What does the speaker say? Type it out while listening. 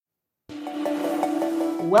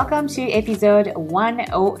welcome to episode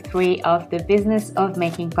 103 of the Business of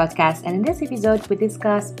Making podcast. And in this episode, we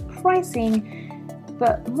discuss pricing,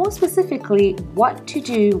 but more specifically, what to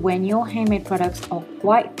do when your handmade products are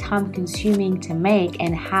quite time consuming to make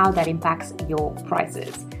and how that impacts your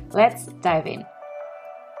prices. Let's dive in.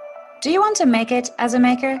 Do you want to make it as a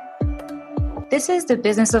maker? This is the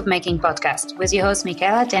Business of Making podcast with your hosts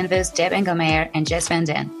Michaela Danvers, Deb Engelmeyer, and Jess Van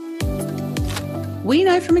Den. We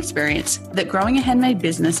know from experience that growing a handmade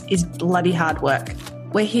business is bloody hard work.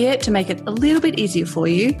 We're here to make it a little bit easier for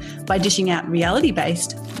you by dishing out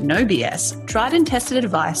reality-based, no BS, tried and tested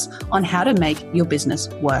advice on how to make your business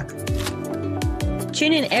work.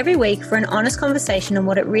 Tune in every week for an honest conversation on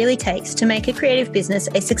what it really takes to make a creative business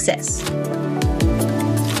a success.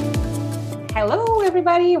 Hello,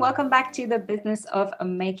 everybody. Welcome back to the Business of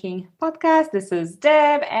Making podcast. This is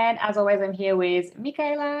Deb, and as always, I'm here with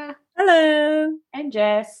Michaela. Hello. And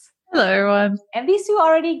Jess. Hello, everyone. And these two are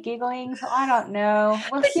already giggling, so I don't know.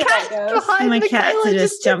 We'll see how it goes. My cats are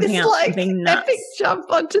just jumping up and being nuts. Epic jump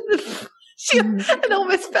onto the and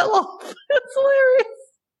almost fell off. It's hilarious.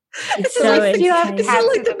 It's so like you have It's cats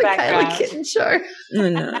like in the the Michaela background. Kitten show. Oh,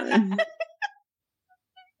 no.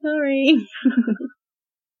 Sorry.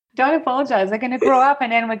 Don't apologize. They're going to grow up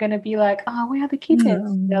and then we're going to be like, oh, where are the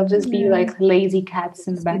kittens? They'll just be like lazy cats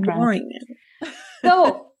in the background.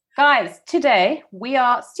 So, guys, today we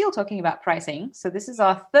are still talking about pricing. So this is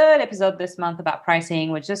our third episode this month about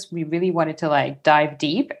pricing. We really wanted to dive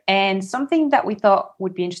deep. And something that we thought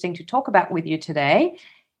would be interesting to talk about with you today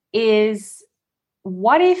is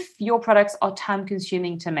what if your products are time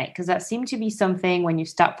consuming to make? Because that seemed to be something when you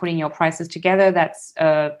start putting your prices together, that's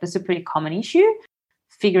a pretty common issue.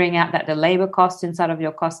 Figuring out that the labor cost inside of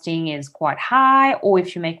your costing is quite high, or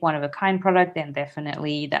if you make one-of-a-kind product, then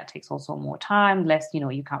definitely that takes also more time, less,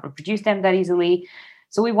 you can't reproduce them that easily.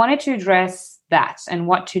 So we wanted to address that and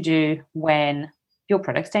what to do when your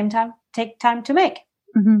products take time to make.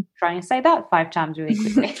 Mm-hmm. Try and say that 5 times really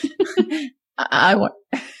quickly. I want.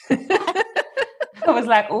 I was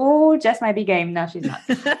like, oh, Jess might be game. No, she's not.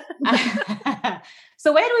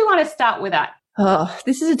 So where do we want to start with that? Oh,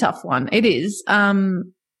 this is a tough one. It is.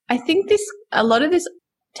 I think a lot of this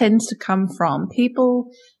tends to come from people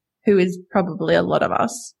who is probably a lot of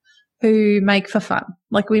us who make for fun.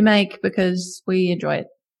 Like we make because we enjoy it,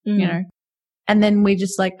 and then we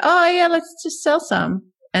just like, oh yeah, let's just sell some.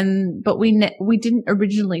 But we didn't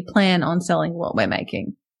originally plan on selling what we're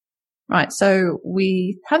making. Right. So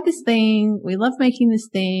we have this thing. We love making this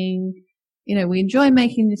thing. We enjoy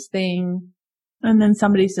making this thing. And then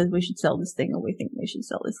somebody says we should sell this thing or we think we should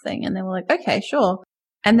sell this thing. And then we're like, okay, sure.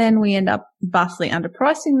 And then we end up vastly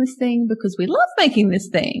underpricing this thing because we love making this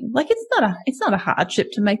thing. Like it's not a hardship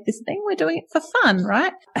to make this thing. We're doing it for fun,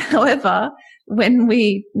 right? However, when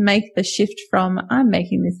we make the shift from I'm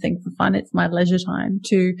making this thing for fun, it's my leisure time,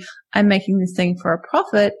 to I'm making this thing for a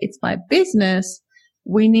profit, it's my business,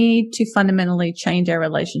 we need to fundamentally change our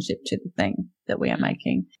relationship to the thing that we are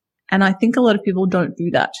making. And I think a lot of people don't do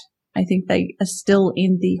that. I think they are still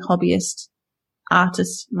in the hobbyist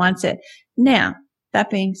artist mindset. Now, that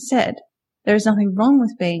being said, there is nothing wrong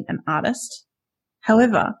with being an artist.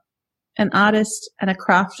 However, an artist and a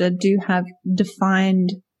crafter do have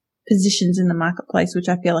defined positions in the marketplace, which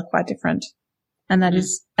I feel are quite different. And that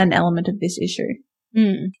is an element of this issue.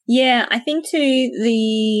 Yeah, I think too,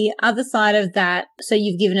 the other side of that, so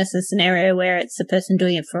you've given us a scenario where it's a person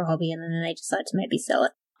doing it for a hobby and then they decide to maybe sell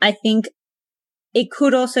it. I think it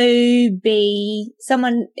could also be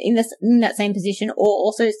someone in that same position, or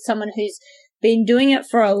also someone who's been doing it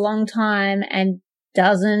for a long time and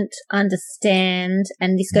doesn't understand,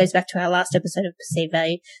 and this goes back to our last episode of perceived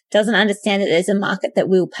value, doesn't understand that there's a market that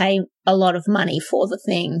will pay a lot of money for the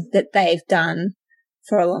thing that they've done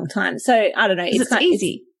for a long time. So I don't know. It's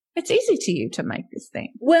easy. It's easy to you to make this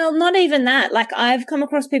thing. Well, not even that. Like I've come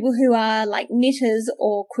across people who are like knitters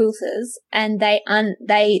or quilters, and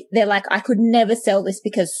they're like, I could never sell this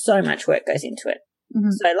because so much work goes into it. Mm-hmm.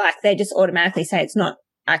 So like they just automatically say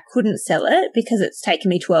I couldn't sell it because it's taken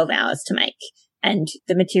me 12 hours to make, and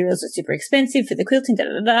the materials are super expensive for the quilting,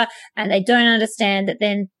 and they don't understand that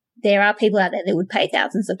then there are people out there that would pay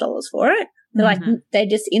thousands of dollars for it. They're like, they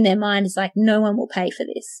just in their mind is like, no one will pay for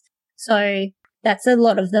this. So that's a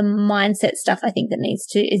lot of the mindset stuff I think that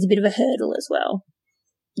is a bit of a hurdle as well.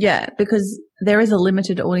 Yeah, because there is a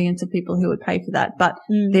limited audience of people who would pay for that, but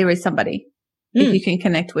there is somebody if you can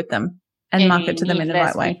connect with them and market to them in the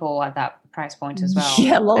right way. People at that price point as well.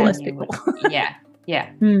 Yeah, a lot less people. Yeah.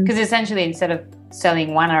 Because essentially instead of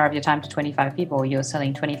selling 1 hour of your time to 25 people, you're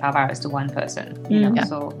selling 25 hours to one person. Yeah.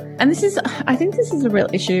 So, and I think this is a real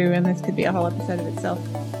issue, and this could be a whole episode of itself.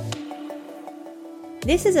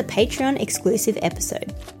 This is a Patreon exclusive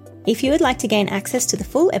episode. If you would like to gain access to the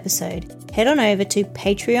full episode, head on over to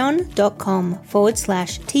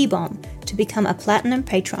patreon.com/tbomb to become a platinum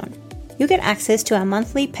patron. You'll get access to our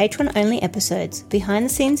monthly patron-only episodes,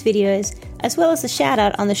 behind-the-scenes videos, as well as a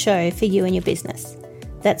shout-out on the show for you and your business.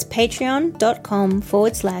 That's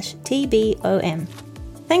patreon.com/tbom.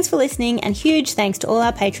 Thanks for listening, and huge thanks to all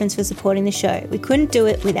our patrons for supporting the show. We couldn't do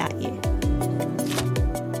it without you.